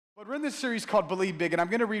We're in this series called Believe Big, and I'm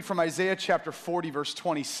going to read from Isaiah chapter 40, verse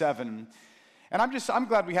 27. And I'm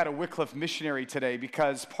glad we had a Wycliffe missionary today,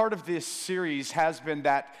 because part of this series has been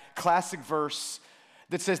that classic verse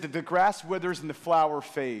that says that the grass withers and the flower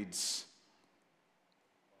fades,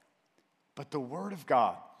 but the word of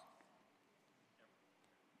God.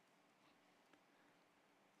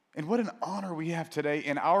 And what an honor we have today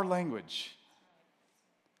in our language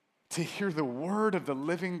to hear the word of the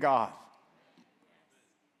living God.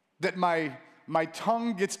 That my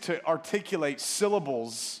tongue gets to articulate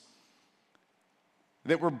syllables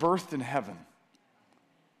that were birthed in heaven.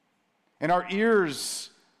 And our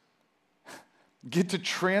ears get to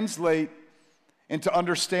translate and to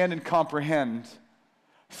understand and comprehend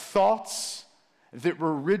thoughts that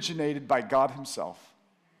were originated by God himself.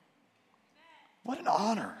 What an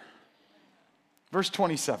honor. Verse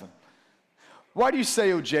 27. Why do you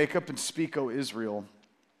say, O Jacob, and speak, O Israel?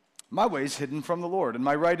 My way is hidden from the Lord, and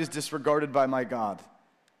my right is disregarded by my God.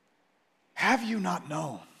 Have you not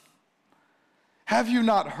known? Have you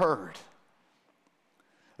not heard?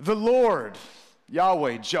 The Lord,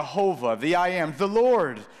 Yahweh, Jehovah, the I Am, the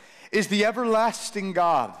Lord is the everlasting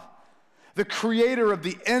God, the creator of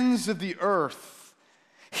the ends of the earth.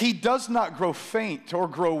 He does not grow faint or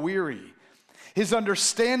grow weary. His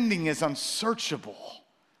understanding is unsearchable.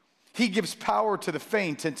 He gives power to the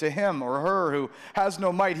faint, and to him or her who has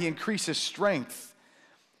no might, he increases strength.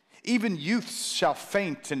 Even youths shall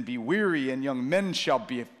faint and be weary, and young men shall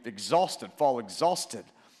be exhausted, fall exhausted.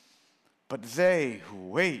 But they who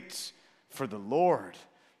wait for the Lord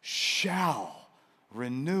shall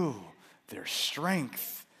renew their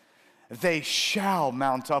strength. They shall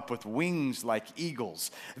mount up with wings like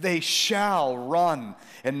eagles. They shall run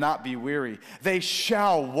and not be weary. They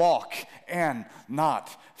shall walk and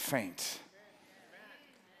not faint.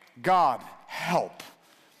 God, help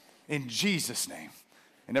in Jesus' name.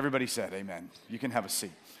 And everybody said, amen. You can have a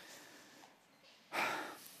seat.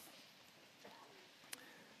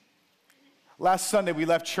 Last Sunday, we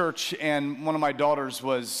left church, and one of my daughters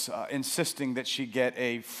was insisting that she get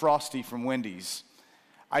a Frosty from Wendy's.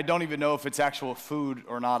 I don't even know if it's actual food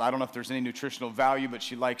or not. I don't know if there's any nutritional value, but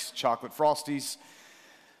she likes chocolate Frosties.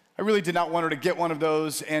 I really did not want her to get one of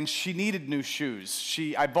those, and she needed new shoes.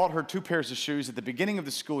 I bought her 2 pairs of shoes at the beginning of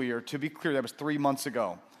the school year. To be clear, that was 3 months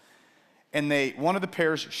ago. And one of the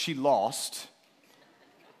pairs she lost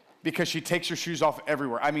because she takes her shoes off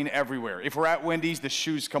everywhere. I mean, everywhere. If we're at Wendy's, the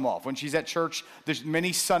shoes come off. When she's at church, there's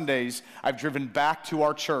many Sundays I've driven back to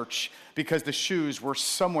our church because the shoes were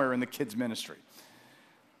somewhere in the kids' ministry.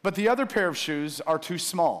 But the other pair of shoes are too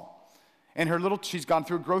small. And she's gone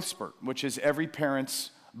through a growth spurt, which is every parent's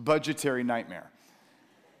budgetary nightmare.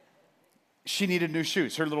 She needed new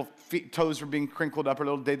shoes. Her little toes were being crinkled up. Her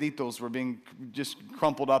little deditos were being just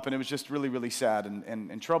crumpled up. And it was just really, really sad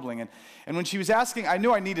and troubling. And when she was asking, I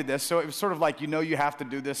knew I needed this. So it was sort of like, you have to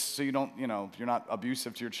do this so you don't, you're not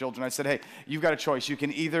abusive to your children. I said, hey, you've got a choice. You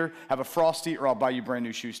can either have a Frosty or I'll buy you brand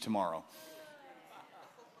new shoes tomorrow.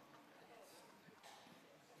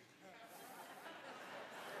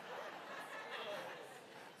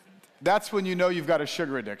 That's when you know you've got a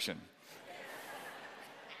sugar addiction.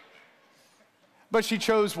 But she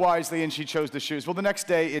chose wisely, and she chose the shoes. Well, the next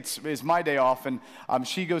day, it's my day off, and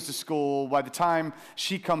she goes to school. By the time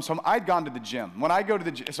she comes home, I'd gone to the gym. When I go to the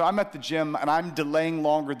gym, so I'm at the gym, and I'm delaying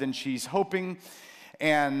longer than she's hoping,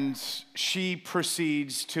 and she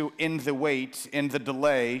proceeds to end the wait, in the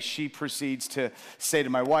delay. She proceeds to say to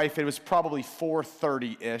my wife, it was probably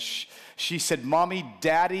 4:30-ish. She said, Mommy,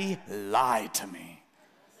 Daddy lied to me.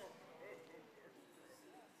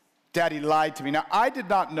 Daddy lied to me. Now, I did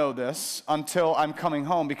not know this until I'm coming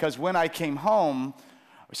home, because when I came home,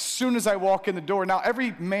 as soon as I walk in the door, now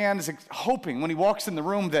every man is hoping when he walks in the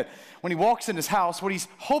room that when he walks in his house, what he's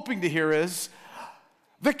hoping to hear is,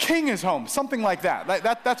 the king is home, something like that.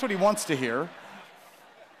 That's what he wants to hear.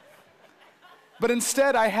 But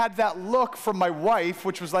instead, I had that look from my wife,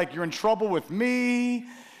 which was like, you're in trouble with me.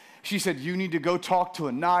 She said, you need to go talk to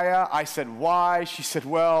Anaya. I said, why? She said,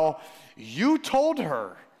 well, you told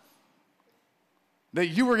her that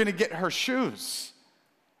you were going to get her shoes.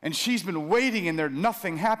 And she's been waiting, and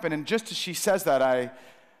nothing happened. And just as she says that,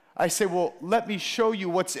 I say, well, let me show you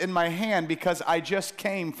what's in my hand, because I just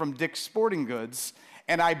came from Dick's Sporting Goods,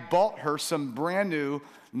 and I bought her some brand new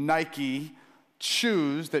Nike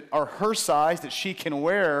shoes that are her size, that she can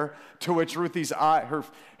wear, to which Ruthie's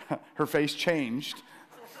her face changed.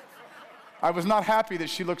 I was not happy that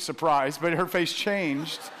she looked surprised, but her face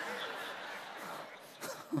changed.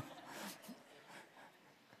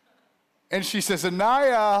 And she says,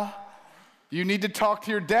 Anaya, you need to talk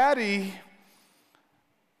to your daddy.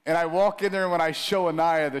 And I walk in there, and when I show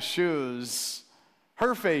Anaya the shoes,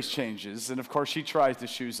 her face changes. And of course, she tries the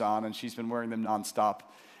shoes on, and she's been wearing them nonstop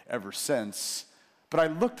ever since. But I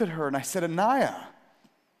looked at her and I said, Anaya,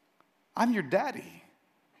 I'm your daddy.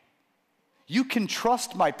 You can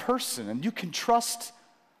trust my person, and you can trust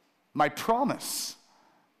my promise.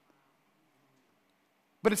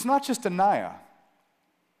 But it's not just Anaya,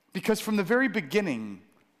 because from the very beginning,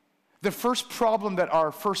 the first problem that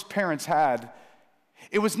our first parents had,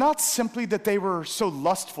 it was not simply that they were so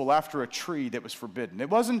lustful after a tree that was forbidden. It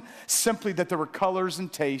wasn't simply that there were colors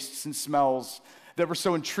and tastes and smells that were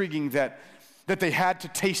so intriguing that they had to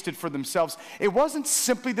taste it for themselves. It wasn't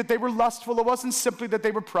simply that they were lustful. It wasn't simply that they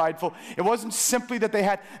were prideful. It wasn't simply that they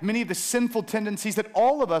had many of the sinful tendencies that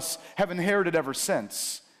all of us have inherited ever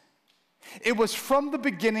since. It was from the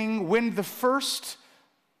beginning when the first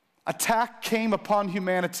attack came upon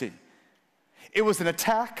humanity. It was an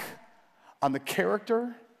attack on the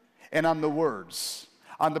character and on the words,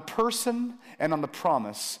 on the person and on the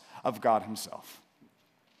promise of God himself.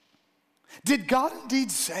 Did God indeed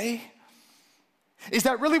say? Is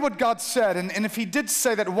that really what God said? And if he did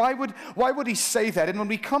say that, why would he say that? And when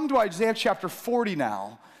we come to Isaiah chapter 40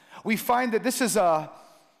 now, we find that this is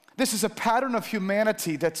a pattern of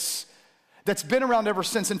humanity that's been around ever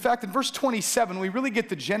since. In fact, in verse 27, we really get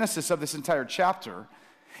the genesis of this entire chapter.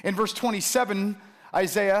 In verse 27,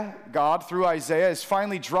 Isaiah, God through Isaiah, is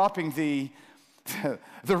finally dropping the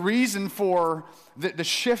reason for the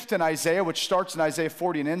shift in Isaiah, which starts in Isaiah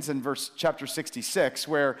 40 and ends in chapter 66,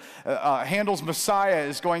 where Handel's Messiah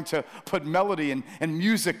is going to put melody and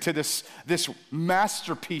music to this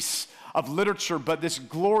masterpiece of literature, but this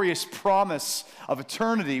glorious promise of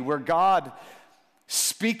eternity where God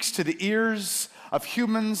speaks to the ears of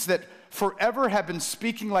humans that forever have been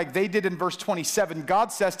speaking like they did in verse 27.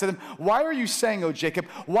 God says to them, why are you saying, O Jacob?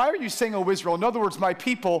 Why are you saying, O Israel? In other words, my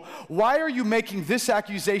people, why are you making this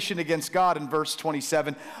accusation against God in verse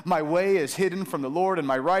 27? My way is hidden from the Lord, and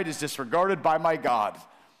my right is disregarded by my God.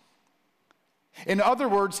 In other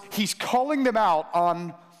words, he's calling them out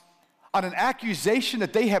on an accusation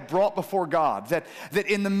that they have brought before God, that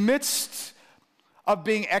in the midst of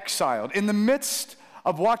being exiled, in the midst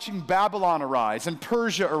of watching Babylon arise and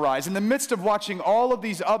Persia arise, in the midst of watching all of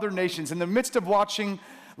these other nations, in the midst of watching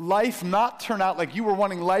life not turn out like you were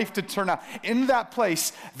wanting life to turn out, in that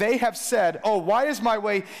place, they have said, oh, why is my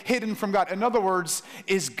way hidden from God? In other words,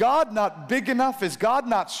 is God not big enough? Is God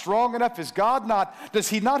not strong enough? Does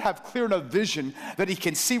he not have clear enough vision that he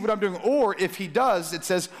can see what I'm doing? Or if he does, it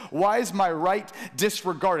says, why is my right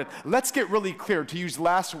disregarded? Let's get really clear, to use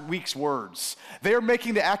last week's words. They are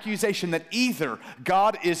making the accusation that either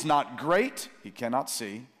God is not great, he cannot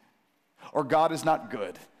see, or God is not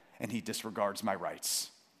good, and he disregards my rights.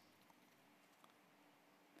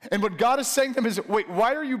 And what God is saying to them is, wait,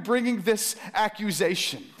 why are you bringing this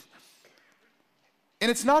accusation? And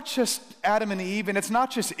it's not just Adam and Eve, and it's not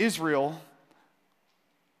just Israel,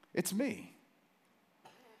 it's me.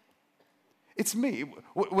 It's me.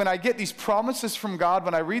 When I get these promises from God,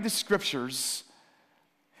 when I read the scriptures,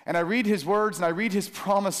 and I read his words, and I read his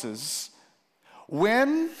promises,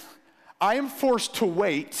 when I am forced to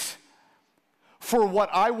wait for what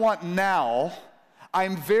I want now,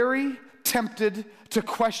 I'm very tempted to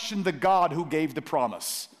question the God who gave the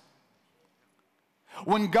promise.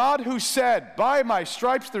 When God who said, by my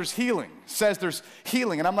stripes there's healing, says there's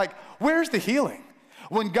healing, and I'm like, where's the healing?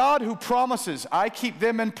 When God who promises, I keep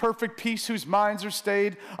them in perfect peace whose minds are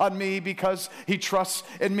stayed on me because he trusts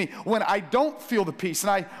in me. When I don't feel the peace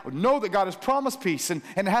and I know that God has promised peace and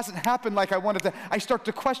it hasn't happened like I wanted to, I start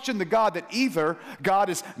to question the God that either God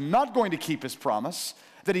is not going to keep his promise,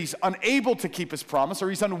 that he's unable to keep his promise, or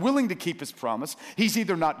he's unwilling to keep his promise. He's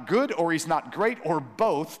either not good or he's not great or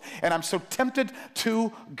both, and I'm so tempted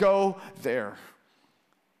to go there.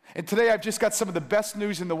 And today I've just got some of the best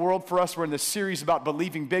news in the world for us. We're in this series about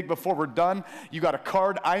believing big. Before we're done, you got a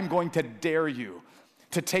card. I'm going to dare you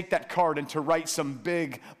to take that card and to write some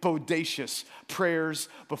big, bodacious prayers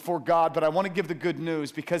before God. But I want to give the good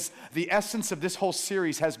news, because the essence of this whole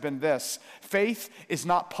series has been this: faith is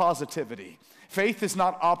not positivity. Faith is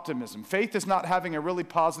not optimism. Faith is not having a really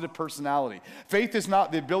positive personality. Faith is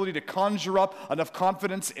not the ability to conjure up enough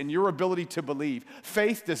confidence in your ability to believe.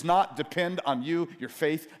 Faith does not depend on you. Your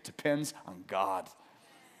faith depends on God.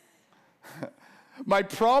 My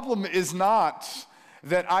problem is not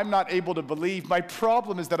that I'm not able to believe. My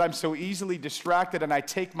problem is that I'm so easily distracted, and I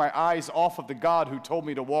take my eyes off of the God who told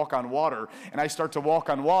me to walk on water, and I start to walk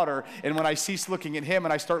on water, and when I cease looking at him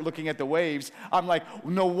and I start looking at the waves, I'm like,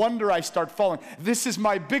 no wonder I start falling. This is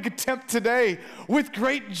my big attempt today, with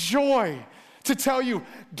great joy, to tell you,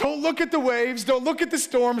 don't look at the waves, don't look at the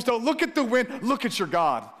storms, don't look at the wind, look at your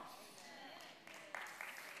God.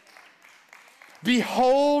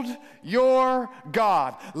 Behold your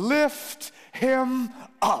God. Lift him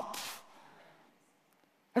up.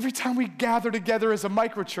 Every time we gather together as a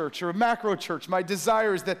micro church or a macro church, my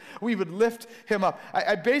desire is that we would lift him up.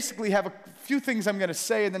 I basically have a few things I'm going to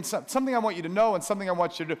say and then something I want you to know and something I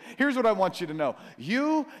want you to do. Here's what I want you to know.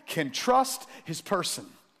 You can trust his person,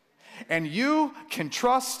 and you can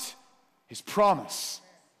trust his promise,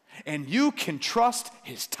 and you can trust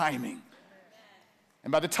his timing.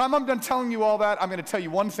 And by the time I'm done telling you all that, I'm going to tell you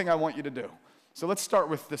one thing I want you to do. So let's start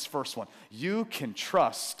with this first one. You can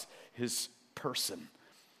trust his person.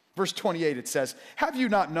 Verse 28, it says, have you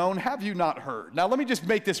not known, have you not heard? Now let me just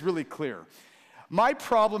make this really clear. My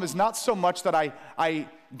problem is not so much that I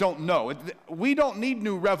don't know. We don't need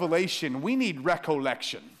new revelation, we need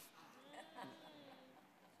recollection.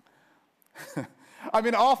 I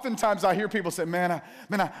mean, oftentimes I hear people say, man,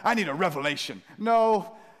 I need a revelation.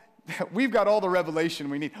 No, we've got all the revelation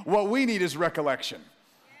we need. What we need is recollection.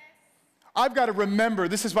 I've got to remember.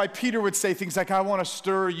 This is why Peter would say things like, I want to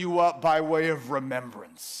stir you up by way of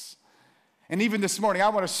remembrance. And even this morning, I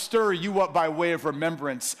want to stir you up by way of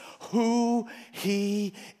remembrance who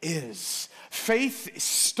he is. Faith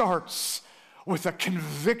starts with a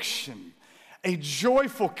conviction, a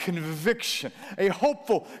joyful conviction, a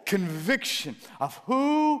hopeful conviction of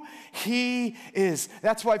who he is.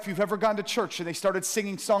 That's why if you've ever gone to church and they started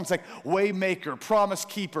singing songs like Waymaker, Promise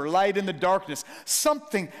Keeper, Light in the Darkness,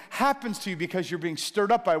 something happens to you because you're being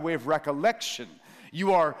stirred up by way of recollection.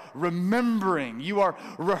 You are remembering, you are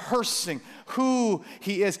rehearsing who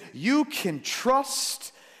he is. You can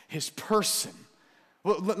trust his person.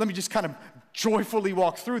 Well, let me just kind of joyfully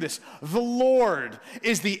walk through this. The Lord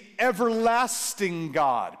is the everlasting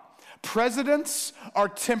God. Presidents are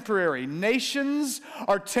temporary. Nations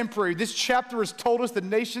are temporary. This chapter has told us the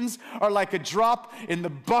nations are like a drop in the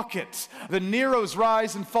bucket. The Neros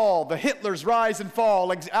rise and fall. The Hitlers rise and fall.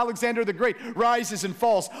 Like Alexander the Great rises and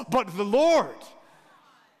falls. But the Lord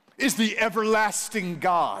is the everlasting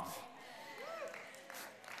God.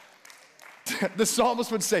 The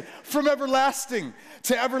psalmist would say, from everlasting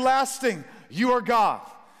to everlasting, you are God.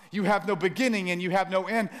 You have no beginning and you have no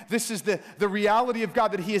end. This is the reality of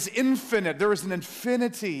God, that he is infinite. There is an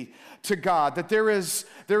infinity to God, that there is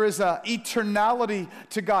a eternality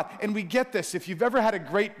to God. And we get this. If you've ever had a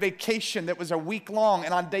great vacation that was a week long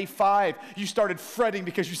and on day 5, you started fretting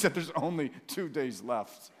because you said there's only 2 days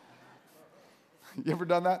left. You ever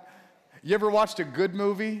done that? You ever watched a good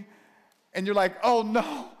movie and you're like, oh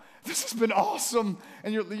no, this has been awesome.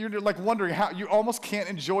 And you're like wondering how you almost can't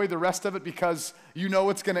enjoy the rest of it because you know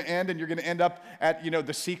it's going to end and you're going to end up at,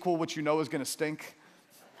 the sequel, which you know is going to stink.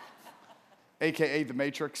 AKA The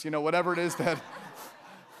Matrix, whatever it is that.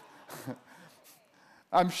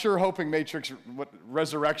 I'm sure hoping Matrix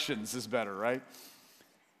Resurrections is better, right?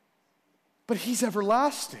 But he's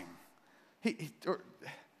everlasting.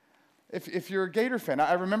 If you're a Gator fan,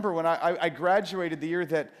 I remember when I graduated the year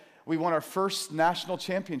that we won our first national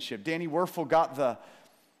championship. Danny Werfel got the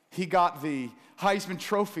Heisman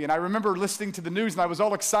Trophy, and I remember listening to the news, and I was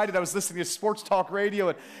all excited. I was listening to sports talk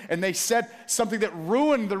radio, and they said something that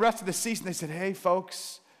ruined the rest of the season. They said, hey,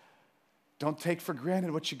 folks, don't take for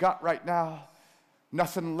granted what you got right now.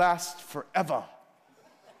 Nothing lasts forever.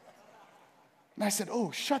 And I said,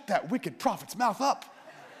 oh, shut that wicked prophet's mouth up.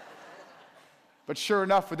 But sure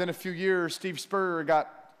enough, within a few years, Steve Spurrier got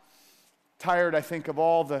tired, I think, of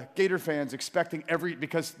all the Gator fans expecting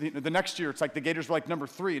because the next year, it's like the Gators were like number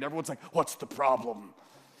 3, and everyone's like, what's the problem?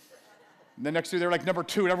 And the next year, they're like number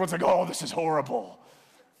 2, and everyone's like, oh, this is horrible.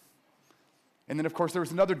 And then, of course, there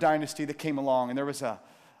was another dynasty that came along, and there was a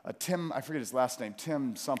Tim, I forget his last name,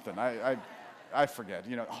 Tim something. I forget,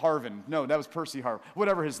 Harvin. No, that was Percy Harvin,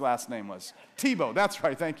 whatever his last name was. Tebow, that's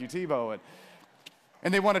right, thank you, Tebow.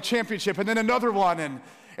 And they won a championship, and then another one,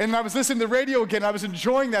 and I was listening to the radio again. I was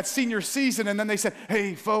enjoying that senior season, and then they said,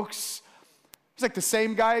 hey, folks, it's like the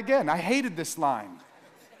same guy again. I hated this line.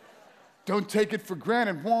 Don't take it for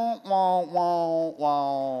granted. Wah, wah, wah,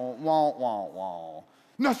 wah, wah, wah, wah.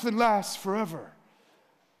 Nothing lasts forever.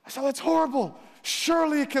 I said, that's horrible.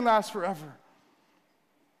 Surely it can last forever.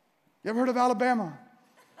 You ever heard of Alabama?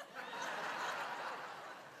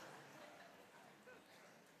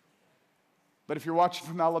 But if you're watching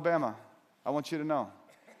from Alabama, I want you to know.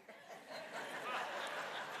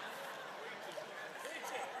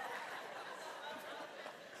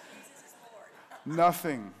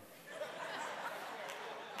 Nothing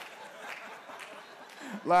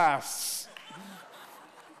lasts.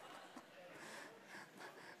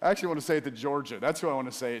 I actually want to say it to Georgia. That's who I want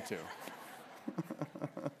to say it to.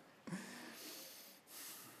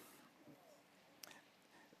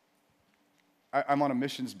 I'm on a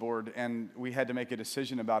missions board, and we had to make a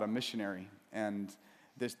decision about a missionary. And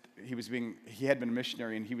he had been a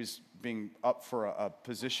missionary, and he was being up for a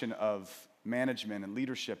position of management and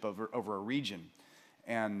leadership over a region.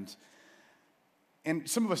 And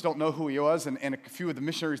some of us don't know who he was, and a few of the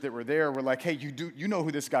missionaries that were there were like, hey, you know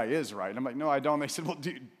who this guy is, right? And I'm like, no, I don't. And they said, well,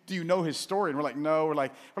 do you know his story? And we're like, no. We're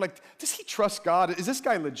like, does he trust God? Is this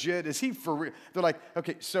guy legit? Is he for real? They're like,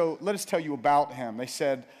 okay, so let us tell you about him. They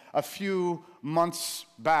said a few months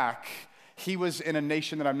back, he was in a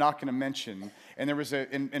nation that I'm not going to mention, and there was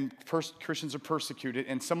Christians are persecuted,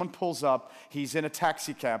 and someone pulls up, he's in a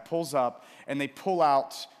taxi cab, pulls up, and they pull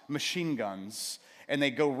out machine guns, and they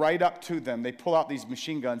go right up to them. They pull out these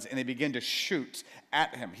machine guns, and they begin to shoot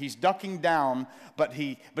at him. He's ducking down, but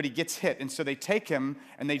he gets hit. And so they take him,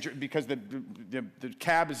 and because the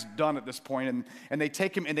cab is done at this point, and they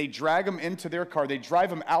take him, and they drag him into their car. They drive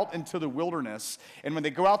him out into the wilderness. And when they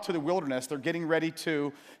go out to the wilderness, they're getting ready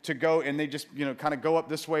to go, and they just, kind of go up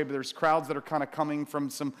this way, but there's crowds that are kind of coming from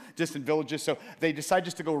some distant villages. So they decide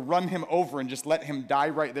just to go run him over and just let him die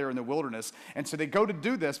right there in the wilderness. And so they go to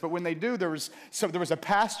do this, but when they do, there was a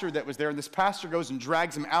pastor that was there, and this pastor goes and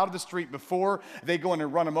drags him out of the street before they go in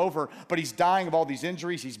and run him over, but he's dying of all these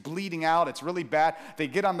injuries. He's bleeding out. It's really bad. They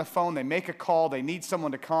get on the phone. They make a call. They need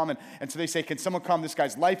someone to come, and so they say, can someone come? This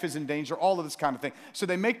guy's life is in danger, all of this kind of thing. So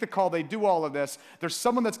they make the call. They do all of this. There's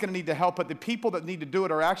someone that's going to need to help, but the people that need to do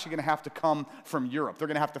it are actually going to have to come from Europe. They're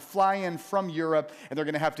going to have to fly in from Europe, and they're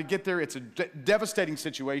going to have to get there. It's a devastating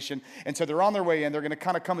situation, and so they're on their way in. They're going to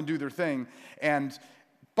kind of come and do their thing, and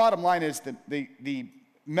bottom line is that the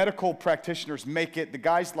medical practitioners make it. The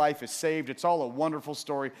guy's life is saved. It's all a wonderful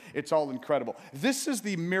story. It's all incredible. This is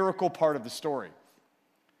the miracle part of the story.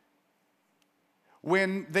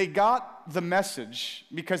 When they got the message,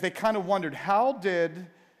 because they kind of wondered, how did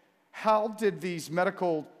these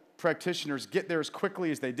medical practitioners get there as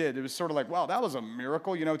quickly as they did? It was sort of like, wow, that was a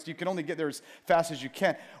miracle. You can only get there as fast as you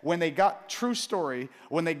can. When they got, true story,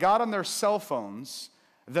 when they got on their cell phones,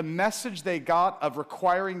 the message they got of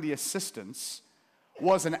requiring the assistance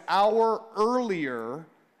was an hour earlier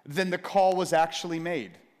than the call was actually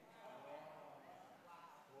made.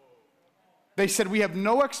 They said, we have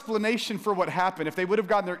no explanation for what happened. If they would have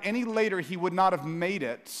gotten there any later, he would not have made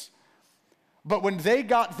it. But when they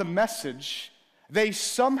got the message, they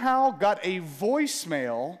somehow got a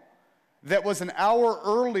voicemail that was an hour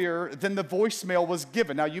earlier than the voicemail was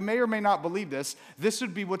given. Now, you may or may not believe this. This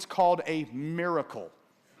would be what's called a miracle.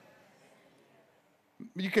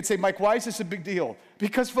 You could say, Mike, why is this a big deal?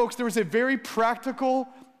 Because, folks, there is a very practical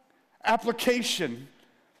application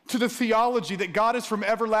to the theology that God is from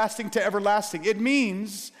everlasting to everlasting. It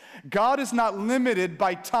means God is not limited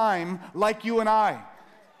by time like you and I.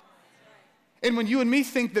 And when you and me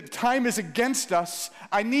think that time is against us,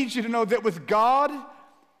 I need you to know that with God,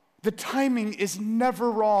 the timing is never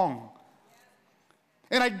wrong.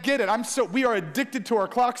 And I get it. We are addicted to our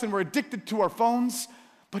clocks and we're addicted to our phones.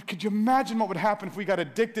 But could you imagine what would happen if we got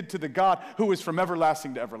addicted to the God who is from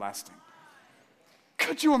everlasting to everlasting?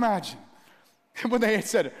 Could you imagine? When they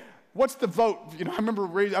said, what's the vote? I remember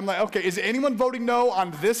I'm like, okay, is anyone voting no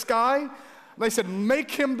on this guy? They said,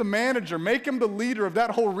 make him the manager, make him the leader of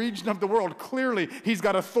that whole region of the world. Clearly, he's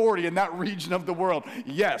got authority in that region of the world.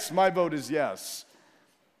 Yes, my vote is yes.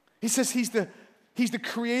 He says he's the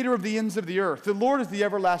creator of the ends of the earth. The Lord is the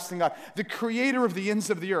everlasting God, the creator of the ends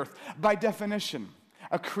of the earth. By definition,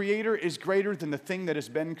 a creator is greater than the thing that has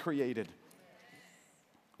been created.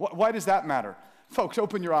 Why does that matter? Folks,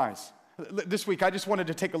 open your eyes. This week, I just wanted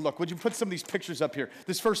to take a look. Would you put some of these pictures up here?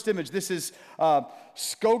 This first image, this is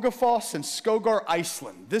Skogafoss and Skogar,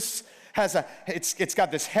 Iceland. This has it's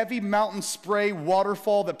got this heavy mountain spray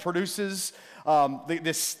waterfall that produces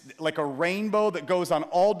this like a rainbow that goes on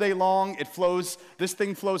all day long. This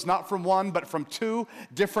thing flows not from one, but from two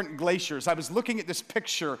different glaciers. I was looking at this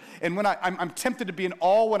picture, and when I'm tempted to be in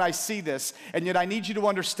awe when I see this, and yet I need you to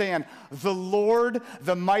understand, the Lord,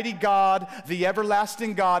 the mighty God, the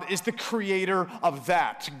everlasting God, is the creator of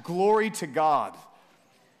that. Glory to God.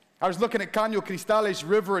 I was looking at Caño Cristales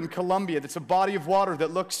River in Colombia. That's a body of water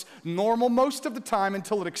that looks normal most of the time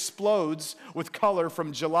until it explodes with color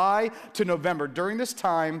from July to November. During this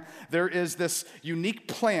time, there is this unique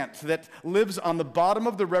plant that lives on the bottom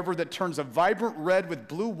of the river that turns a vibrant red with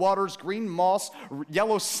blue waters, green moss,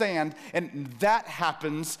 yellow sand, and that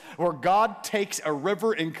happens where God takes a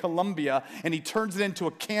river in Colombia and he turns it into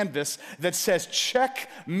a canvas that says, check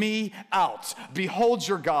me out. Behold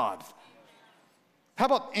your God. How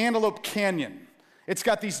about Antelope Canyon? It's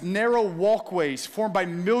got these narrow walkways formed by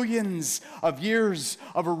millions of years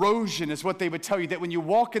of erosion, is what they would tell you. That when you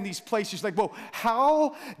walk in these places, you're like, whoa,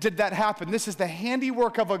 how did that happen? This is the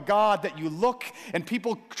handiwork of a God that you look, and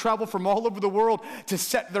people travel from all over the world to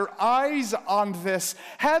set their eyes on this.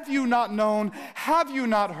 Have you not known? Have you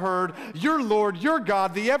not heard? Your Lord, your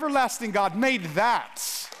God, the everlasting God, made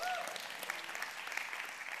that.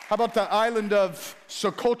 How about the island of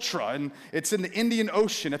Socotra? And it's in the Indian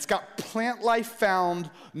Ocean. It's got plant life found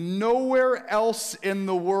nowhere else in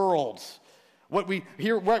the world. What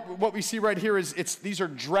we see right here is these are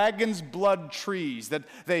dragon's blood trees that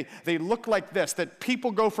they look like this, that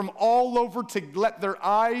people go from all over to let their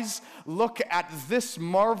eyes look at this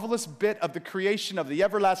marvelous bit of the creation of the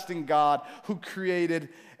everlasting God who created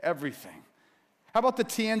everything. How about the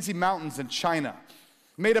Tianzi Mountains in China?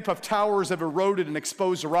 Made up of towers of eroded and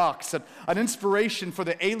exposed rocks. An inspiration for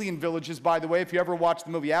the alien villages, by the way, if you ever watched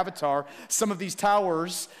the movie Avatar. Some of these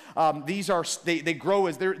towers, they grow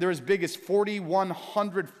as they're as big as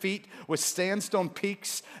 4,100 feet with sandstone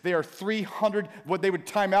peaks. They are 300, what they would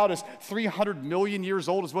time out as 300 million years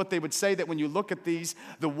old is what they would say, that when you look at these,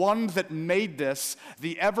 the one that made this,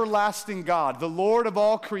 the everlasting God, the Lord of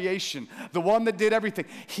all creation, the one that did everything,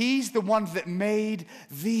 he's the one that made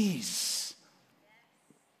these.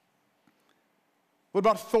 What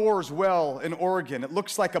about Thor's Well in Oregon? It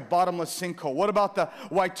looks like a bottomless sinkhole. What about the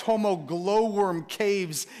Waitomo glowworm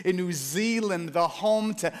caves in New Zealand, the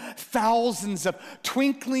home to thousands of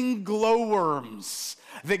twinkling glowworms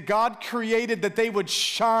that God created that they would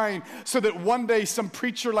shine so that one day some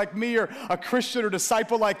preacher like me or a Christian or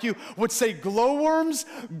disciple like you would say, glowworms,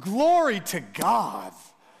 glory to God.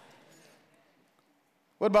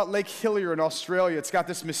 What about Lake Hillier in Australia? It's got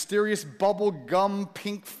this mysterious bubble gum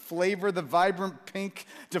pink flavor. The vibrant pink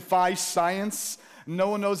defies science. No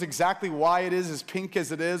one knows exactly why it is as pink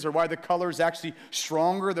as it is or why the color is actually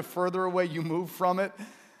stronger the further away you move from it.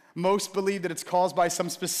 Most believe that it's caused by some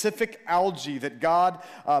specific algae that God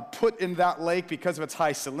put in that lake because of its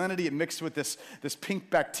high salinity. It mixed with this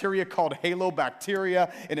pink bacteria called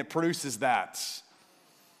halobacteria, and it produces that.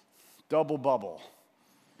 Double bubble.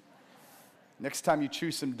 Next time you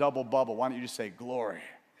choose some double bubble, why don't you just say, glory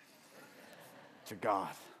to God.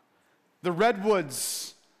 The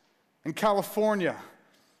redwoods in California,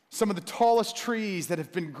 some of the tallest trees that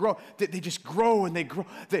have been grown, they just grow and they grow.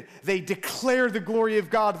 They declare the glory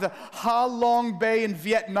of God. The Ha Long Bay in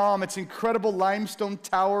Vietnam, its incredible limestone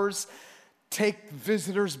towers take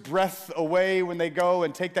visitors' breath away when they go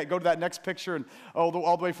and go to that next picture, and all the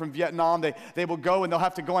way from Vietnam, they will go and they'll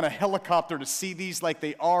have to go on a helicopter to see these like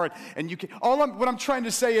they are. And you can, what I'm trying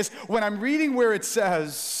to say is, when I'm reading where it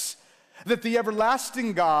says that the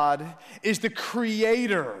everlasting God is the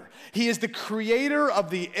creator, he is the creator of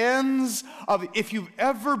the ends of, if you've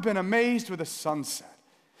ever been amazed with a sunset,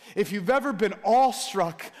 if you've ever been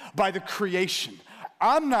awestruck by the creation,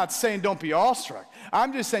 I'm not saying don't be awestruck.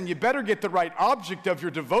 I'm just saying you better get the right object of your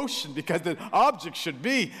devotion, because the object should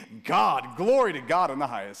be God. Glory to God in the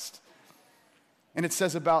highest. And it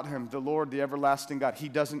says about him, the Lord, the everlasting God, he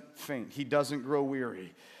doesn't faint. He doesn't grow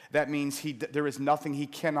weary. That means there is nothing he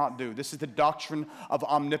cannot do. This is the doctrine of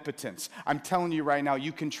omnipotence. I'm telling you right now,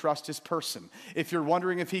 you can trust his person. If you're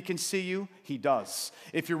wondering if he can see you, he does.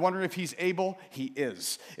 If you're wondering if he's able, he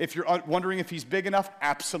is. If you're wondering if he's big enough,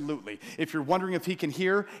 absolutely. If you're wondering if he can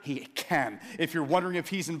hear, he can. If you're wondering if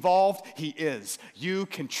he's involved, he is. You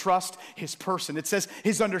can trust his person. It says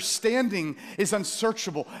his understanding is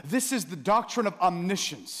unsearchable. This is the doctrine of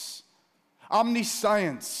omniscience,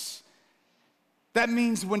 omniscience. That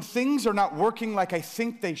means when things are not working like I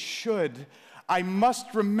think they should, I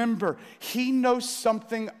must remember he knows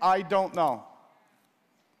something I don't know.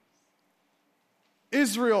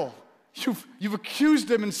 Israel, you've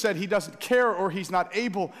accused him and said he doesn't care or he's not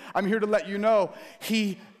able. I'm here to let you know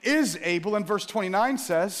he is able. And verse 29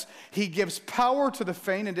 says, he gives power to the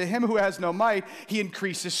faint, and to him who has no might, he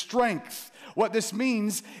increases strength. What this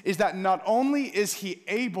means is that not only is he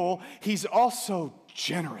able, he's also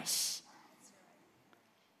generous.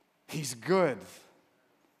 He's good.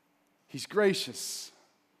 He's gracious.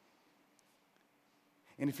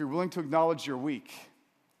 And if you're willing to acknowledge you're weak,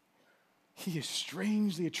 he is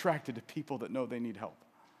strangely attracted to people that know they need help.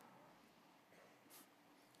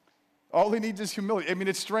 All he needs is humility. I mean,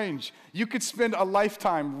 it's strange. You could spend a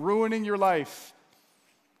lifetime ruining your life,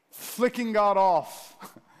 flicking God off,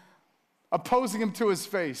 opposing him to his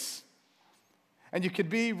face. And you could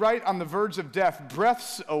be right on the verge of death,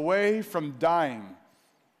 breaths away from dying.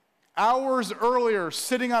 hours earlier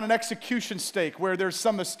sitting on an execution stake where there's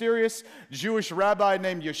some mysterious Jewish rabbi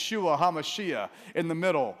named Yeshua HaMashiach in the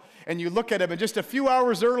middle. And you look at him, and just a few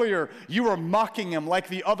hours earlier, you were mocking him like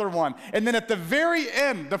the other one. And then at the very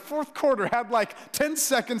end, the fourth quarter had like 10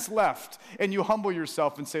 seconds left, and you humble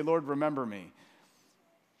yourself and say, Lord, remember me.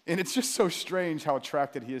 And it's just so strange how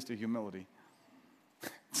attracted he is to humility.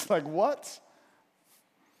 It's like, what?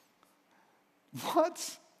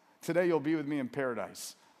 What? Today you'll be with me in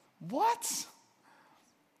paradise. What?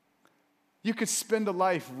 You could spend a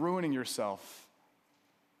life ruining yourself,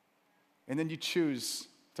 and then you choose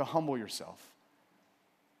to humble yourself,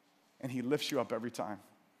 and he lifts you up every time.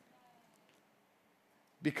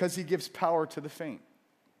 Because he gives power to the faint,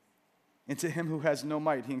 and to him who has no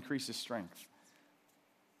might, he increases strength.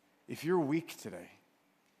 If you're weak today,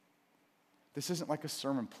 this isn't like a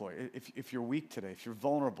sermon ploy. If you're weak today, if you're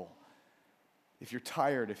vulnerable, if you're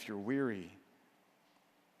tired, if you're weary,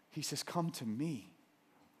 he says, come to me.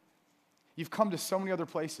 You've come to so many other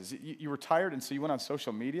places. You were tired, and so you went on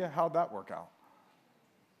social media. How'd that work out?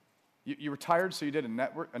 You were tired, so you did a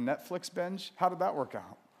Netflix binge. How did that work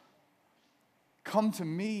out? Come to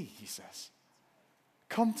me, he says.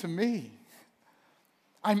 Come to me.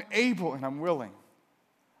 I'm able and I'm willing.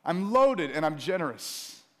 I'm loaded and I'm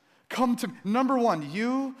generous. Come to, number one,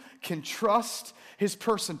 you can trust his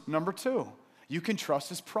person. Number two, you can trust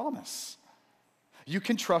his promise. You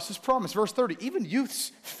can trust his promise. Verse 30, even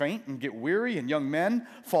youths faint and get weary, and young men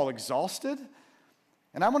fall exhausted.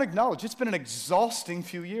 And I want to acknowledge, it's been an exhausting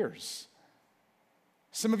few years.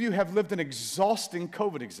 Some of you have lived an exhausting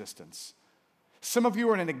COVID existence. Some of you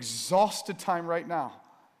are in an exhausted time right now.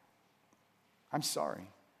 I'm sorry.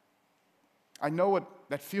 I know what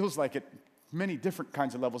that feels like at many different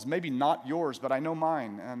kinds of levels. Maybe not yours, but I know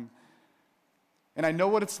mine. And I know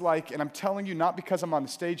what it's like, and I'm telling you not because I'm on the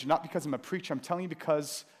stage, not because I'm a preacher. I'm telling you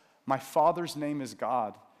because my Father's name is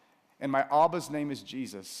God, and my Abba's name is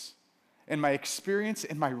Jesus. And my experience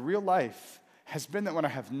in my real life has been that when I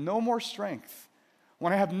have no more strength,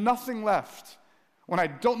 when I have nothing left, when I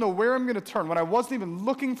don't know where I'm going to turn, when I wasn't even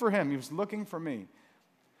looking for him, he was looking for me.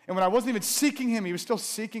 And when I wasn't even seeking him, he was still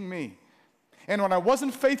seeking me. And when I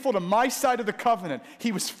wasn't faithful to my side of the covenant,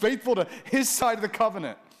 he was faithful to his side of the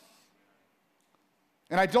covenant.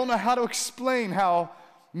 And I don't know how to explain how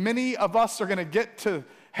many of us are going to get to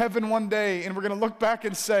heaven one day, and we're going to look back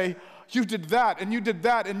and say, you did that, and you did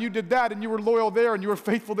that, and you did that, and you were loyal there, and you were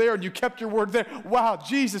faithful there, and you kept your word there. Wow,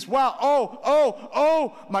 Jesus, wow,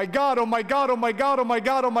 oh my God, oh my God, oh my God, oh my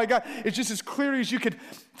God, oh my God. It's just as clear as you could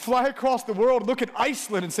fly across the world, look at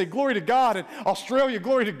Iceland and say, glory to God, and Australia,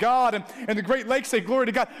 glory to God, and the Great Lakes say, glory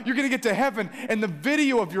to God. You're going to get to heaven, and the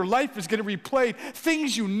video of your life is going to be replayed.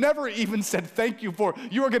 Things you never even said thank you for.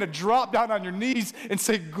 You are going to drop down on your knees and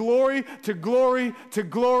say, glory to glory to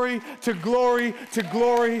glory to glory to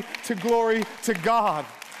glory to glory to God.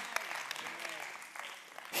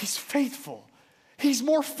 He's faithful. He's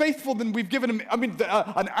more faithful than we've given him,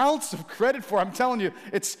 an ounce of credit for. I'm telling you,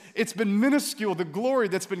 it's been minuscule, the glory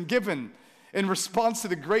that's been given in response to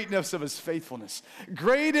the greatness of his faithfulness.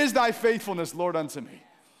 Great is thy faithfulness, Lord, unto me.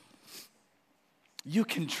 You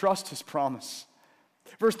can trust his promise.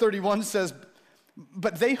 Verse 31 says,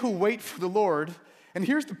 but they who wait for the Lord, and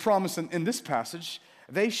here's the promise in this passage,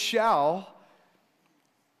 they shall,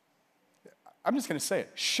 I'm just going to say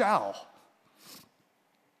it, shall.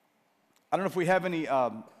 I don't know if we have any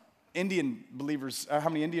Indian believers, how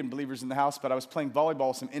many Indian believers in the house, but I was playing volleyball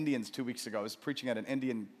with some Indians 2 weeks ago. I was preaching at an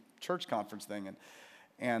Indian church conference thing,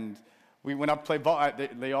 and we went out to play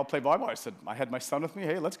volleyball. They all play volleyball. I said, I had my son with me.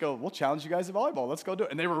 Hey, let's go. We'll challenge you guys at volleyball. Let's go do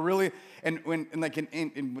it. And they were really,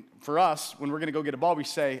 for us, when we're going to go get a ball, we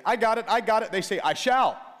say, I got it. They say, I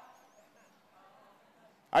shall.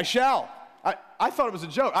 I shall. I thought it was a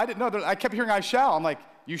joke. I didn't know. I kept hearing I shall. I'm like,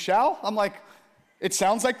 you shall? I'm like, it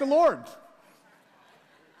sounds like the Lord.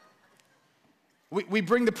 We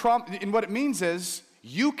bring the promise, and what it means is,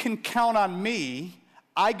 you can count on me,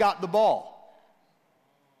 I got the ball.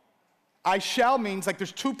 I shall means like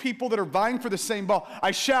there's two people that are vying for the same ball.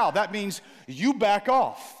 I shall, that means you back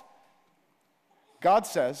off. God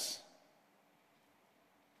says,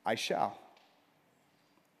 I shall.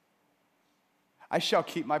 I shall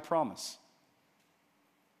keep my promise.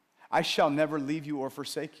 I shall never leave you or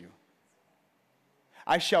forsake you.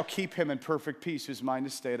 I shall keep him in perfect peace whose mind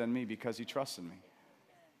is stayed on me because he trusts in me.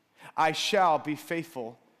 I shall be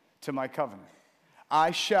faithful to my covenant. I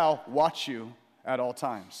shall watch you at all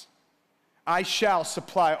times. I shall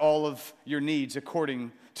supply all of your needs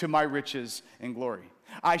according to my riches and glory.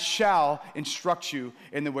 I shall instruct you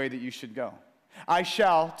in the way that you should go. I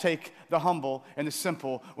shall take the humble and the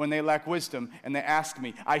simple when they lack wisdom and they ask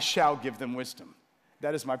me. I shall give them wisdom.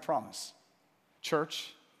 That is my promise.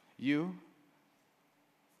 Church, you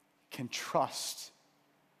can trust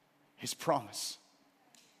his promise.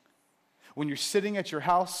 When you're sitting at your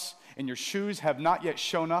house and your shoes have not yet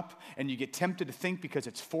shown up and you get tempted to think because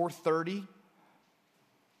it's 4:30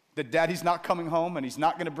 that daddy's not coming home and he's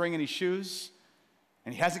not going to bring any shoes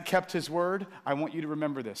and he hasn't kept his word, I want you to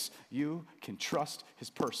remember this. You can trust his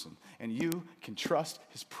person, and you can trust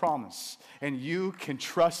his promise, and you can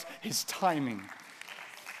trust his timing.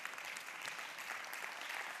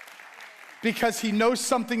 Because he knows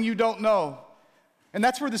something you don't know. And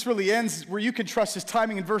that's where this really ends, where you can trust his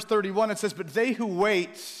timing. In verse 31, it says, But they who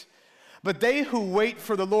wait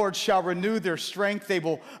for the Lord shall renew their strength. They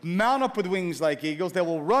will mount up with wings like eagles. They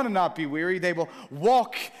will run and not be weary. They will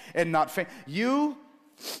walk and not faint. You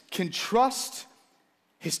can trust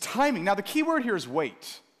his timing. Now, the key word here is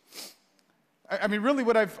wait. I mean, really,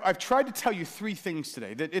 what I've tried to tell you three things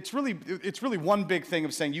today. That it's really one big thing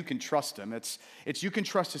of saying you can trust him. It's you can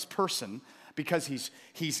trust his person because he's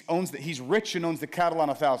rich and owns the cattle on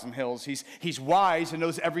 1,000 hills. He's wise and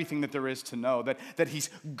knows everything that there is to know. That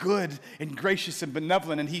he's good and gracious and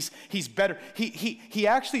benevolent, and he's better. He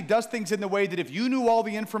actually does things in the way that if you knew all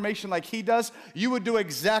the information like he does, you would do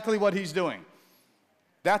exactly what he's doing.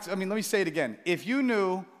 Let me say it again. If you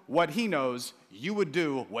knew what he knows, you would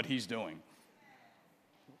do what he's doing.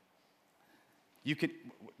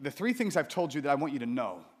 The three things I've told you that I want you to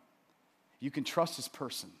know. You can trust his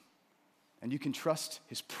person, and you can trust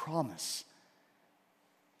his promise.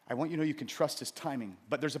 I want you to know you can trust his timing,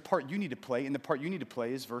 but there's a part you need to play, and the part you need to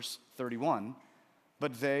play is verse 31.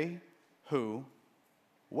 But they who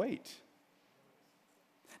wait.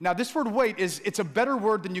 Now, this word wait it's a better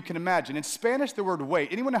word than you can imagine. In Spanish, the word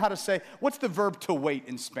wait. Anyone know how to say, what's the verb to wait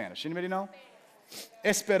in Spanish? Anybody know?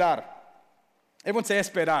 Esperar. Everyone say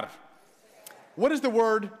esperar. What is the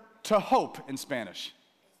word to hope in Spanish?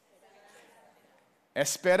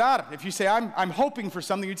 Esperar. If you say, I'm hoping for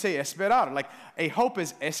something, you'd say esperar. Like a hope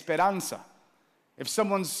is esperanza. If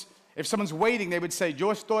someone's waiting, they would say, yo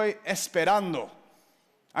estoy esperando.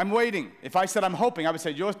 I'm waiting. If I said I'm hoping, I would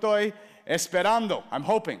say, yo estoy esperando. I'm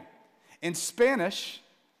hoping. In Spanish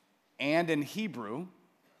and in Hebrew,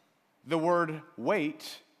 the word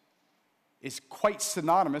wait is quite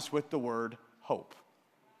synonymous with the word hope.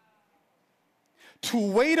 To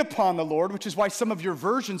wait upon the Lord, which is why some of your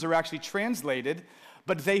versions are actually translated,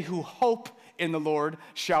 but they who hope in the Lord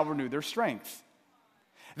shall renew their strength.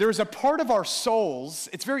 There is a part of our souls,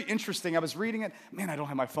 it's very interesting. I was reading it. Man, I don't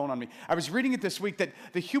have my phone on me. I was reading it this week that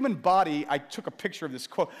the human body, I took a picture of this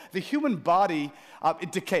quote, the human body,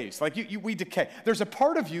 it decays. Like we decay. There's a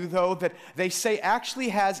part of you, though, that they say actually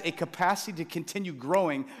has a capacity to continue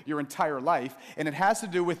growing your entire life, and it has to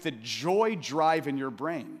do with the joy drive in your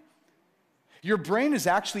brain. Your brain is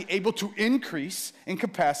actually able to increase in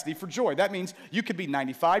capacity for joy. That means you could be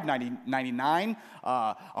 95, 90, 99,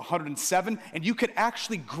 107, and you could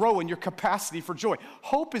actually grow in your capacity for joy.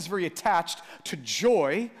 Hope is very attached to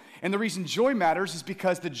joy, and the reason joy matters is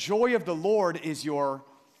because the joy of the Lord is your...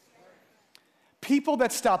 People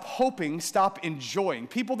that stop hoping stop enjoying.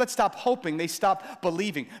 People that stop hoping, they stop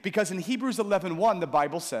believing. Because in Hebrews 11:1, the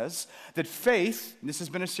Bible says that faith, and this has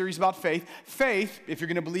been a series about faith, if you're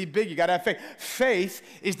going to believe big, you got to have faith. Faith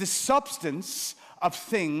is the substance of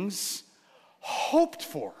things hoped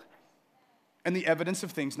for and the evidence of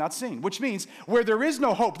things not seen. Which means where there is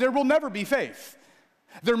no hope, there will never be faith.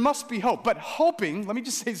 There must be hope. But hoping, let me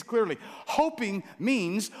just say this clearly, hoping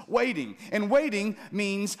means waiting. And waiting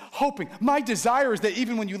means hoping. My desire is that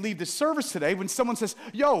even when you leave the service today, when someone says,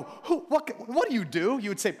 yo, what do? You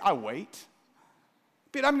would say, I wait.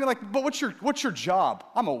 But I'm like, but what's your job?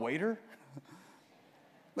 I'm a waiter.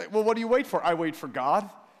 Like, well, what do you wait for? I wait for God.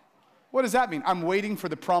 What does that mean? I'm waiting for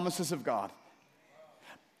the promises of God.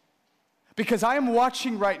 Because I am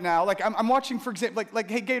watching right now, like I'm watching, for example, like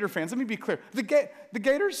hey, Gator fans, let me be clear. The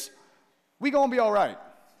Gators, we gonna be all right.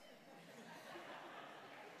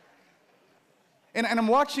 And I'm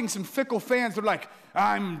watching some fickle fans that are like,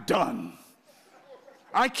 I'm done.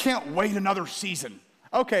 I can't wait another season.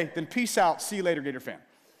 Okay, then peace out. See you later, Gator fan.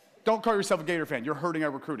 Don't call yourself a Gator fan. You're hurting our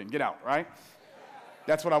recruiting. Get out, right?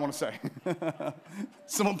 That's what I want to say.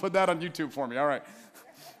 Someone put that on YouTube for me. All right.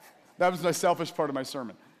 That was my selfish part of my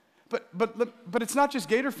sermon. But it's not just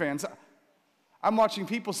Gator fans. I'm watching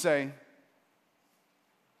people say,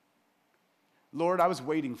 Lord, I was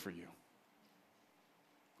waiting for you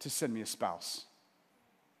to send me a spouse,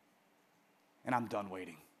 and I'm done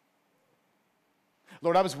waiting.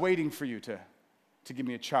 Lord, I was waiting for you to to give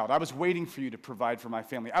me a child. I was waiting for you to provide for my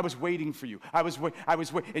family. I was waiting for you. I was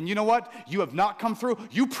waiting. And you know what? You have not come through.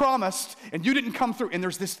 You promised, and you didn't come through. And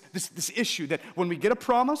there's this issue that when we get a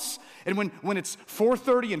promise, and when it's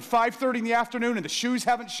 4:30 and 5:30 in the afternoon, and the shoes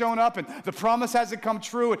haven't shown up, and the promise hasn't come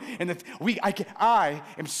true, I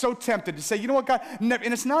am so tempted to say, you know what, God? And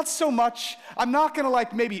it's not so much, I'm not going to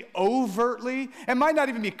like maybe overtly, it might not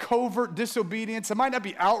even be covert disobedience, it might not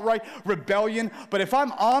be outright rebellion, but if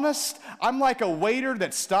I'm honest, I'm like a waiter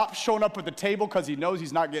that stops showing up at the table because he knows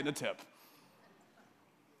he's not getting a tip.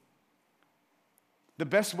 The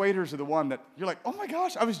best waiters are the one that you're like, oh my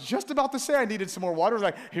gosh, I was just about to say I needed some more water.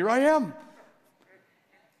 Like, here I am.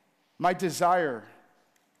 My desire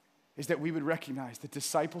is that we would recognize that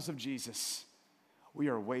disciples of Jesus, we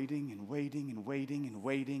are waiting and waiting and waiting and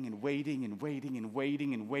waiting and waiting and waiting and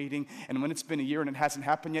waiting and waiting. And when it's been a year and it hasn't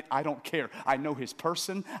happened yet, I don't care. I know his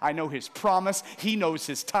person. I know his promise. He knows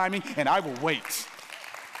his timing, and I will wait.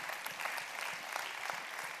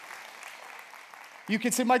 You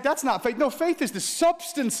can say, Mike, that's not faith. No, faith is the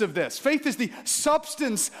substance of this. Faith is the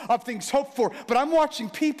substance of things hoped for. But I'm watching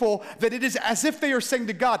people that it is as if they are saying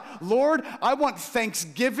to God, Lord, I want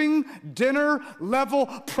Thanksgiving dinner level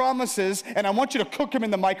promises, and I want you to cook them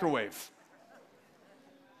in the microwave.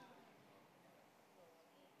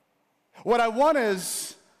 What I want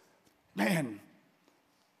is, man,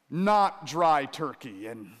 not dry turkey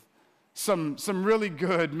and some really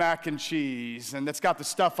good mac and cheese, and that's got the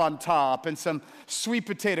stuff on top, and some sweet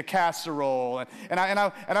potato casserole, and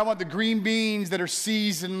I want the green beans that are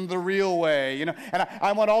seasoned the real way, you know, and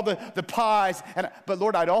I want all the pies, but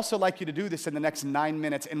Lord, I'd also like you to do this in the next 9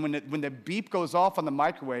 minutes, and when the beep goes off on the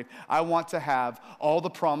microwave, I want to have all the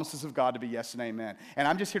promises of God to be yes and amen. And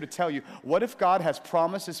I'm just here to tell you, what if God has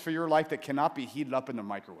promises for your life that cannot be heated up in the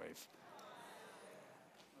microwave?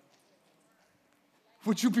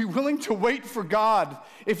 Would you be willing to wait for God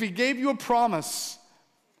if he gave you a promise?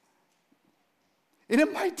 And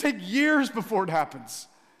it might take years before it happens.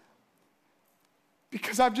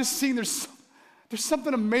 Because I've just seen there's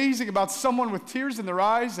something amazing about someone with tears in their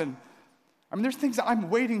eyes, and I mean, there's things that I'm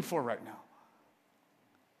waiting for right now.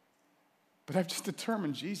 But I've just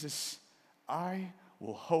determined, Jesus, I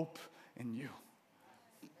will hope in you.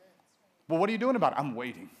 Well, what are you doing about it? I'm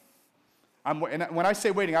waiting. And when I say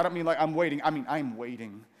waiting, I don't mean like I'm waiting. I mean I'm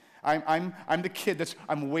waiting. I'm the kid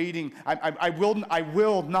I'm waiting. I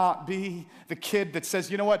will not be the kid that says,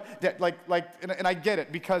 you know what, and I get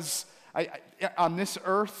it, because on this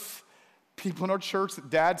earth, people in our church,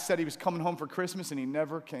 Dad said he was coming home for Christmas and he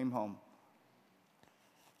never came home.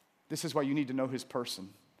 This is why you need to know his person.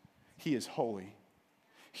 He is holy.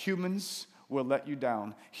 Humans will let you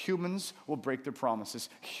down. Humans will break their promises.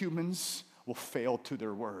 Humans will fail to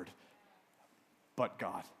their word. But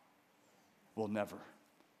God will never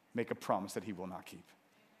make a promise that he will not keep.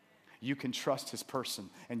 You can trust his person,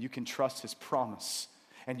 and you can trust his promise,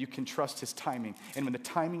 and you can trust his timing. And when the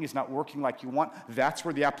timing is not working like you want, that's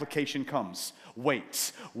where the application comes.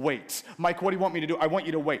 Wait. Mike, what do you want me to do? I want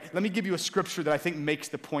you to wait. Let me give you a scripture that I think makes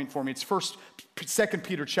the point for me. It's 2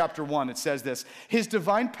 Peter chapter 1. It says this: his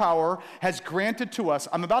divine power has granted to us.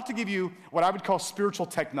 I'm about to give you what I would call spiritual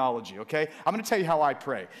technology, okay? I'm going to tell you how I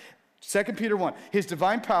pray. 2 Peter 1, his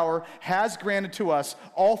divine power has granted to us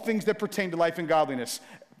all things that pertain to life and godliness.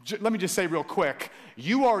 Let me just say real quick,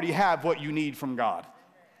 you already have what you need from God.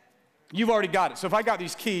 You've already got it. So if I got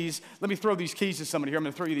these keys, let me throw these keys to somebody here. I'm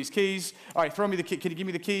going to throw you these keys. All right, throw me the key. Can you give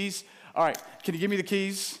me the keys? All right, can you give me the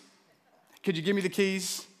keys? Could you give me the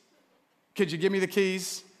keys? Could you give me the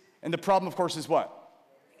keys? And the problem, of course, is what?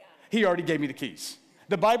 He already gave me the keys.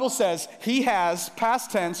 The Bible says he has,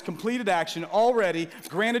 past tense, completed action, already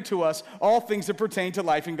granted to us all things that pertain to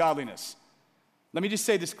life and godliness. Let me just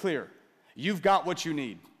say this clear. You've got what you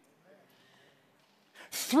need.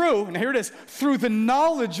 And here it is, through the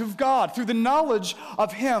knowledge of God, through the knowledge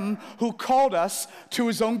of him who called us to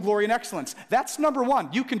his own glory and excellence. That's number one.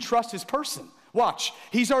 You can trust his person. Watch,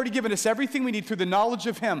 he's already given us everything we need through the knowledge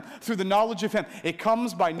of him, It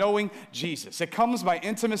comes by knowing Jesus. It comes by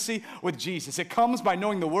intimacy with Jesus. It comes by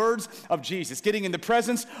knowing the words of Jesus, getting in the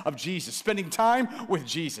presence of Jesus, spending time with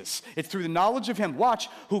Jesus. It's through the knowledge of him, watch,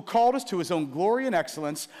 who called us to his own glory and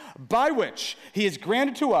excellence, by which he has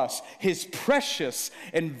granted to us his precious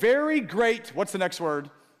and very great, what's the next word?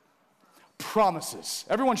 Promises.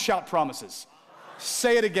 Everyone shout promises.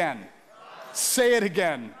 Say it again. Say it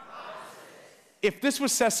again. If this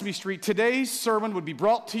was Sesame Street, today's sermon would be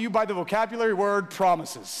brought to you by the vocabulary word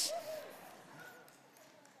promises.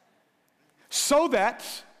 So that,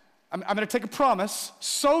 I'm going to take a promise,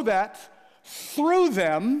 so that through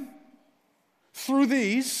them, through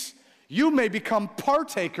these, you may become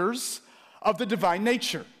partakers of the divine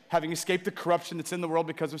nature, having escaped the corruption that's in the world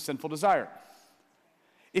because of sinful desire.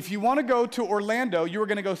 If you want to go to Orlando, you are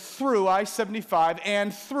going to go through I-75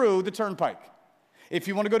 and through the turnpike. If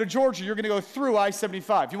you want to go to Georgia, you're going to go through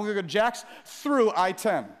I-75. If you want to go to Jax, through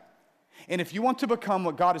I-10. And if you want to become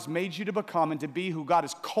what God has made you to become and to be who God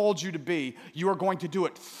has called you to be, you are going to do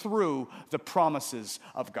it through the promises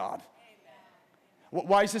of God. Amen.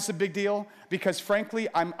 Why is this a big deal? Because frankly,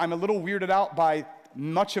 I'm a little weirded out by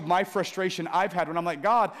much of my frustration I've had when I'm like,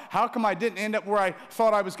 God, how come I didn't end up where I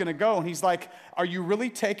thought I was going to go? And he's like, are you really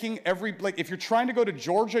taking if you're trying to go to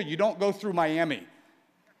Georgia, you don't go through Miami.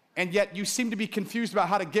 And yet you seem to be confused about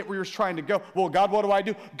how to get where you're trying to go. Well, God, what do I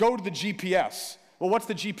do? Go to the GPS. Well, what's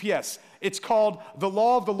the GPS? It's called the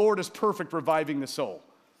law of the Lord is perfect, reviving the soul.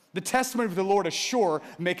 The testimony of the Lord is sure,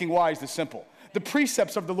 making wise the simple. The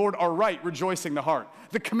precepts of the Lord are right, rejoicing the heart.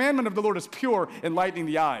 The commandment of the Lord is pure, enlightening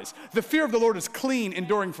the eyes. The fear of the Lord is clean,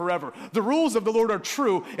 enduring forever. The rules of the Lord are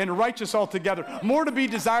true and righteous altogether. More to be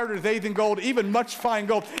desired are they than gold, even much fine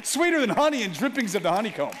gold. Sweeter than honey and drippings of the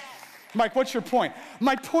honeycomb. Mike, what's your point?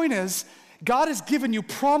 My point is, God has given you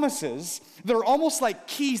promises that are almost like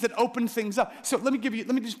keys that open things up. So let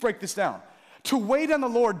me just break this down. To wait on the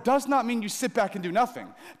Lord does not mean you sit back and do nothing.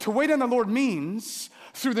 To wait on the Lord means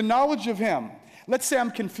through the knowledge of Him. Let's say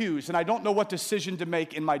I'm confused and I don't know what decision to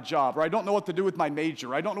make in my job, or I don't know what to do with my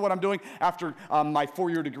major, or I don't know what I'm doing after my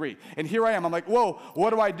 4-year degree. And here I am, I'm like, whoa, what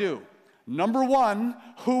do I do? Number one,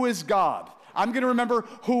 who is God? I'm going to remember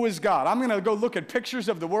who is God. I'm going to go look at pictures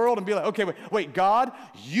of the world and be like, okay, wait, God,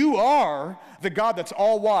 you are the God that's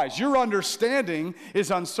all wise. Your understanding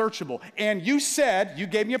is unsearchable. And you said, you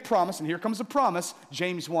gave me a promise, and here comes a promise,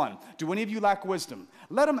 James 1. Do any of you lack wisdom?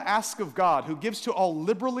 Let him ask of God, who gives to all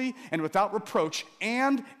liberally and without reproach,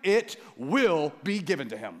 and it will be given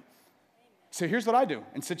to him. So here's what I do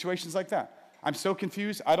in situations like that. I'm so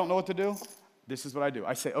confused, I don't know what to do. This is what I do.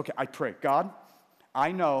 I say, okay, I pray, God,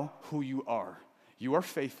 I know who you are. You are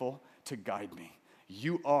faithful to guide me.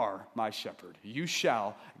 You are my shepherd. You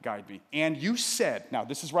shall guide me. And you said, now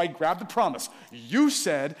this is where I grab the promise. You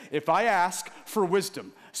said, if I ask for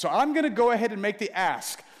wisdom. So I'm going to go ahead and make the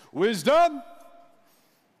ask. Wisdom.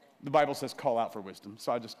 The Bible says call out for wisdom.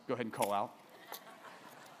 So I just go ahead and call out.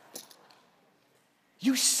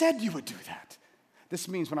 You said you would do that. This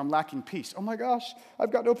means when I'm lacking peace. Oh my gosh,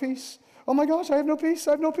 I've got no peace. Oh my gosh, I have no peace.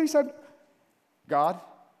 I have no peace. God,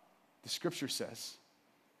 the scripture says,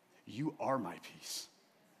 you are my peace.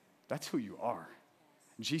 That's who you are.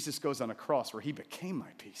 Jesus goes on a cross where he became my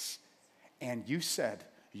peace. And you said,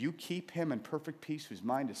 you keep him in perfect peace whose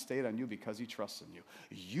mind is stayed on you because he trusts in you.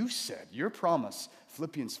 You said, your promise,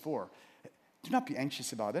 Philippians 4, do not be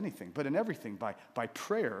anxious about anything, but in everything, by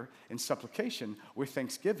prayer and supplication with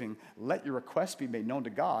thanksgiving, let your requests be made known to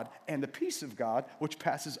God, and the peace of God, which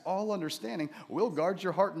passes all understanding, will guard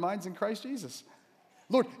your heart and minds in Christ Jesus.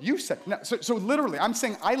 Lord, you said, now, so literally, I'm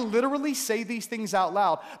saying I literally say these things out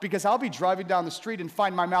loud because I'll be driving down the street and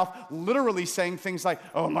find my mouth literally saying things like,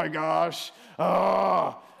 oh my gosh,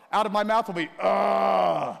 out of my mouth will be,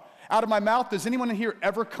 out of my mouth. Does anyone here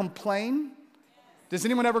ever complain? Does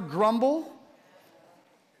anyone ever grumble?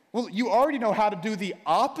 Well, you already know how to do the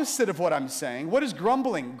opposite of what I'm saying. What is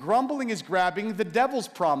grumbling? Grumbling is grabbing the devil's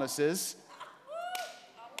promises.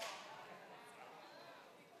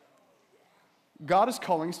 God is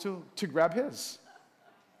calling us to grab his.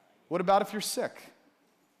 What about if you're sick?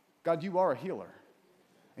 God, you are a healer.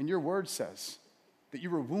 And your word says that you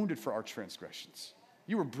were wounded for our transgressions.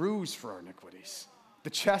 You were bruised for our iniquities. The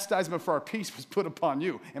chastisement for our peace was put upon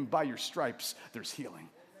you, and by your stripes there's healing.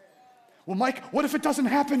 Well, Mike, what if it doesn't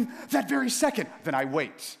happen that very second? Then I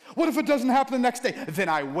wait. What if it doesn't happen the next day? Then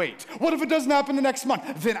I wait. What if it doesn't happen the next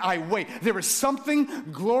month? Then I wait. There is something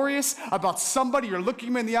glorious about somebody you're looking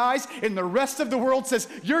them in the eyes, and the rest of the world says,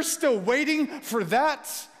 you're still waiting for that?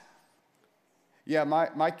 Yeah,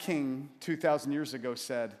 my king 2,000 years ago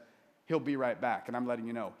said, he'll be right back, and I'm letting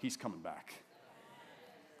you know, he's coming back.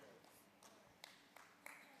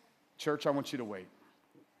 Church, I want you to wait.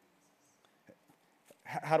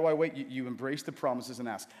 How do I wait? You embrace the promises and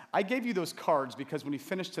ask. I gave you those cards because when you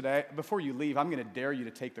finish today, before you leave, I'm going to dare you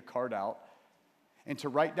to take the card out and to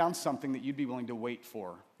write down something that you'd be willing to wait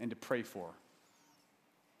for and to pray for.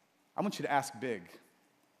 I want you to ask big.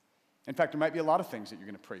 In fact, there might be a lot of things that you're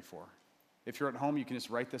going to pray for. If you're at home, you can just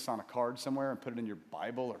write this on a card somewhere and put it in your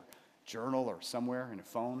Bible or journal or somewhere in a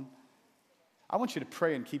phone. I want you to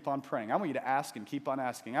pray and keep on praying. I want you to ask and keep on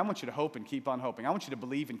asking. I want you to hope and keep on hoping. I want you to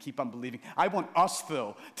believe and keep on believing. I want us,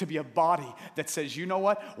 though, to be a body that says, you know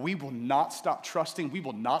what? We will not stop trusting. We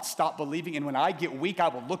will not stop believing. And when I get weak, I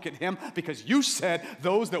will look at him because you said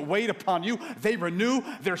those that wait upon you, they renew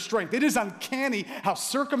their strength. It is uncanny how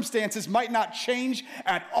circumstances might not change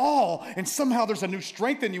at all. And somehow there's a new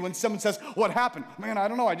strength in you when someone says, what happened? Man, I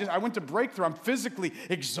don't know. I went to breakthrough. I'm physically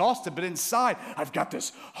exhausted, but inside I've got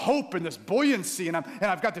this hope and this buoyancy. And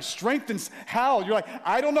I've got the strength. And how? You're like,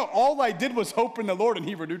 I don't know. All I did was hope in the Lord, and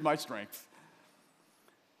he renewed my strength.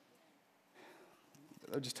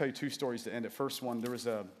 I'll just tell you two stories to end it. First one,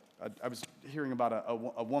 I was hearing about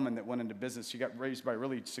a woman that went into business. She got raised by a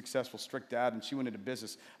really successful, strict dad, and she went into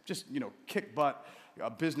business. Just, kick butt,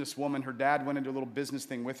 a businesswoman. Her dad went into a little business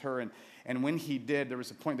thing with her, and when he did, there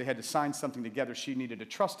was a point they had to sign something together. She needed to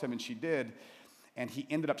trust him, and she did. And he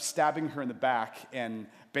ended up stabbing her in the back and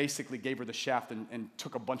basically gave her the shaft and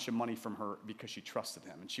took a bunch of money from her because she trusted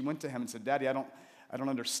him. And she went to him and said, Daddy, I don't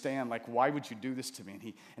understand. Like, why would you do this to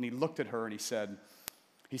me? And he looked at her and he said,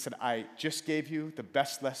 I just gave you the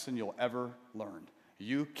best lesson you'll ever learn.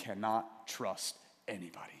 You cannot trust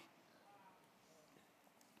anybody.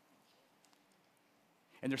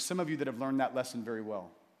 And there's some of you that have learned that lesson very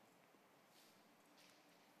well.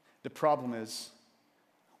 The problem is,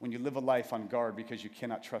 when you live a life on guard because you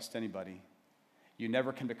cannot trust anybody, you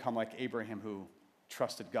never can become like Abraham, who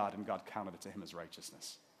trusted God and God counted it to him as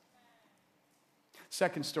righteousness.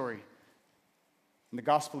 Second story, in the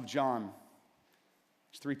Gospel of John,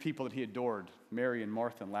 there's three people that he adored, Mary and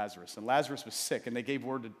Martha and Lazarus. And Lazarus was sick, and they gave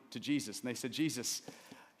word to Jesus. And they said, Jesus,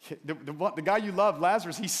 the guy you love,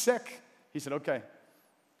 Lazarus, he's sick. He said, okay.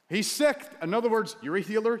 He's sick. In other words, you're a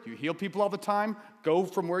healer. You heal people all the time. Go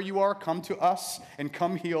from where you are, come to us, and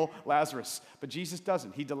come heal Lazarus. But Jesus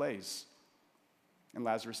doesn't. He delays. And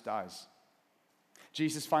Lazarus dies.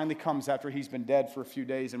 Jesus finally comes after he's been dead for a few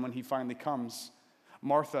days, and when he finally comes,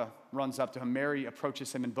 Martha runs up to him. Mary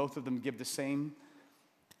approaches him, and both of them give the same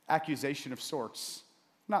accusation of sorts,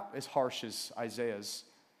 not as harsh as Isaiah's.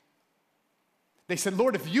 They said,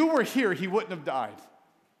 Lord, if you were here, he wouldn't have died.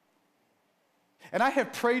 And I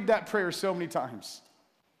have prayed that prayer so many times.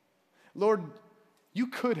 Lord, you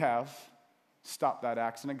could have stopped that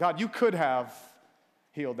accident. God, you could have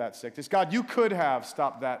healed that sickness. God, you could have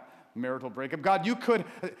stopped that marital breakup. God, you could.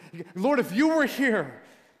 Lord, if you were here.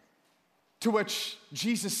 To which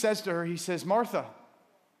Jesus says to her, he says, Martha,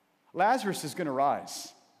 Lazarus is going to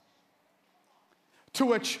rise. To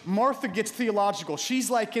which Martha gets theological. She's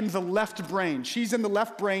like in the left brain. She's in the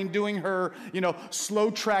left brain doing her, slow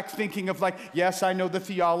track thinking of like, yes, I know the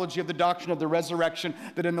theology of the doctrine of the resurrection,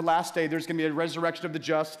 that in the last day there's going to be a resurrection of the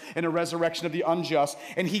just and a resurrection of the unjust.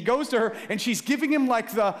 And he goes to her and she's giving him like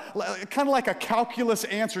kind of like a calculus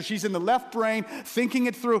answer. She's in the left brain thinking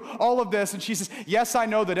it through all of this. And she says, yes, I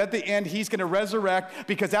know that at the end he's going to resurrect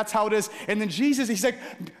because that's how it is. And then Jesus, he's like,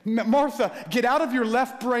 Martha, get out of your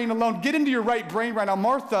left brain alone. Get into your right brain right now.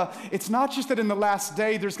 Martha, it's not just that in the last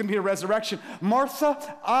day there's going to be a resurrection.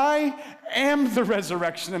 Martha, I am the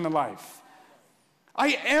resurrection and the life. I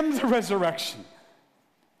am the resurrection.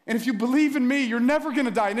 And if you believe in me, you're never going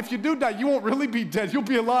to die. And if you do die, you won't really be dead. You'll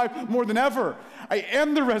be alive more than ever. I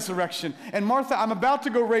am the resurrection. And Martha, I'm about to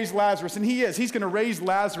go raise Lazarus. And he is. He's going to raise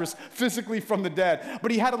Lazarus physically from the dead. But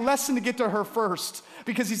he had a lesson to get to her first.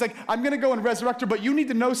 Because he's like, I'm going to go and resurrect her, but you need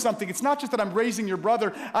to know something. It's not just that I'm raising your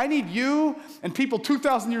brother. I need you and people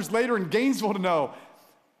 2,000 years later in Gainesville to know,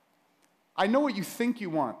 I know what you think you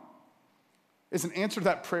want is an answer to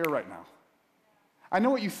that prayer right now. I know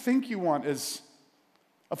what you think you want is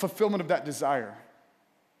a fulfillment of that desire.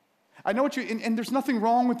 I know what and there's nothing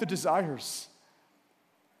wrong with the desires.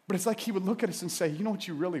 But it's like he would look at us and say, you know what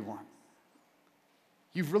you really want?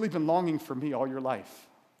 You've really been longing for me all your life.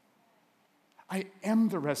 I am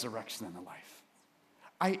the resurrection and the life.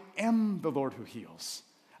 I am the Lord who heals.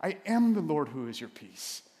 I am the Lord who is your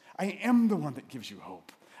peace. I am the one that gives you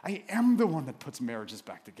hope. I am the one that puts marriages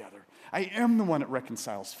back together. I am the one that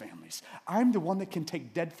reconciles families. I'm the one that can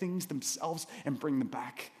take dead things themselves and bring them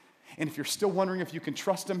back. And if you're still wondering if you can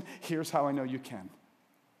trust him, here's how I know you can.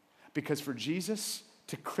 Because for Jesus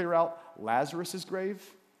to clear out Lazarus' grave,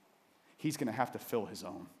 he's going to have to fill his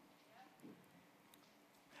own.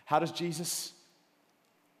 How does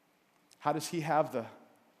he have the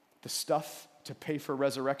stuff to pay for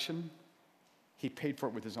resurrection? He paid for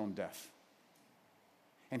it with his own death.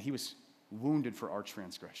 And he was wounded for our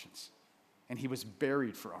transgressions. And he was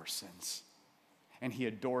buried for our sins. And he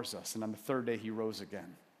adores us. And on the third day, he rose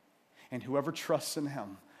again. And whoever trusts in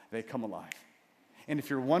him, they come alive. And if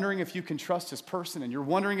you're wondering if you can trust his person, and you're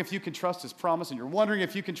wondering if you can trust his promise, and you're wondering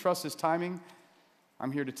if you can trust his timing,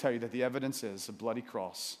 I'm here to tell you that the evidence is a bloody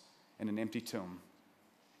cross and an empty tomb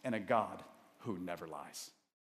and a God who never lies.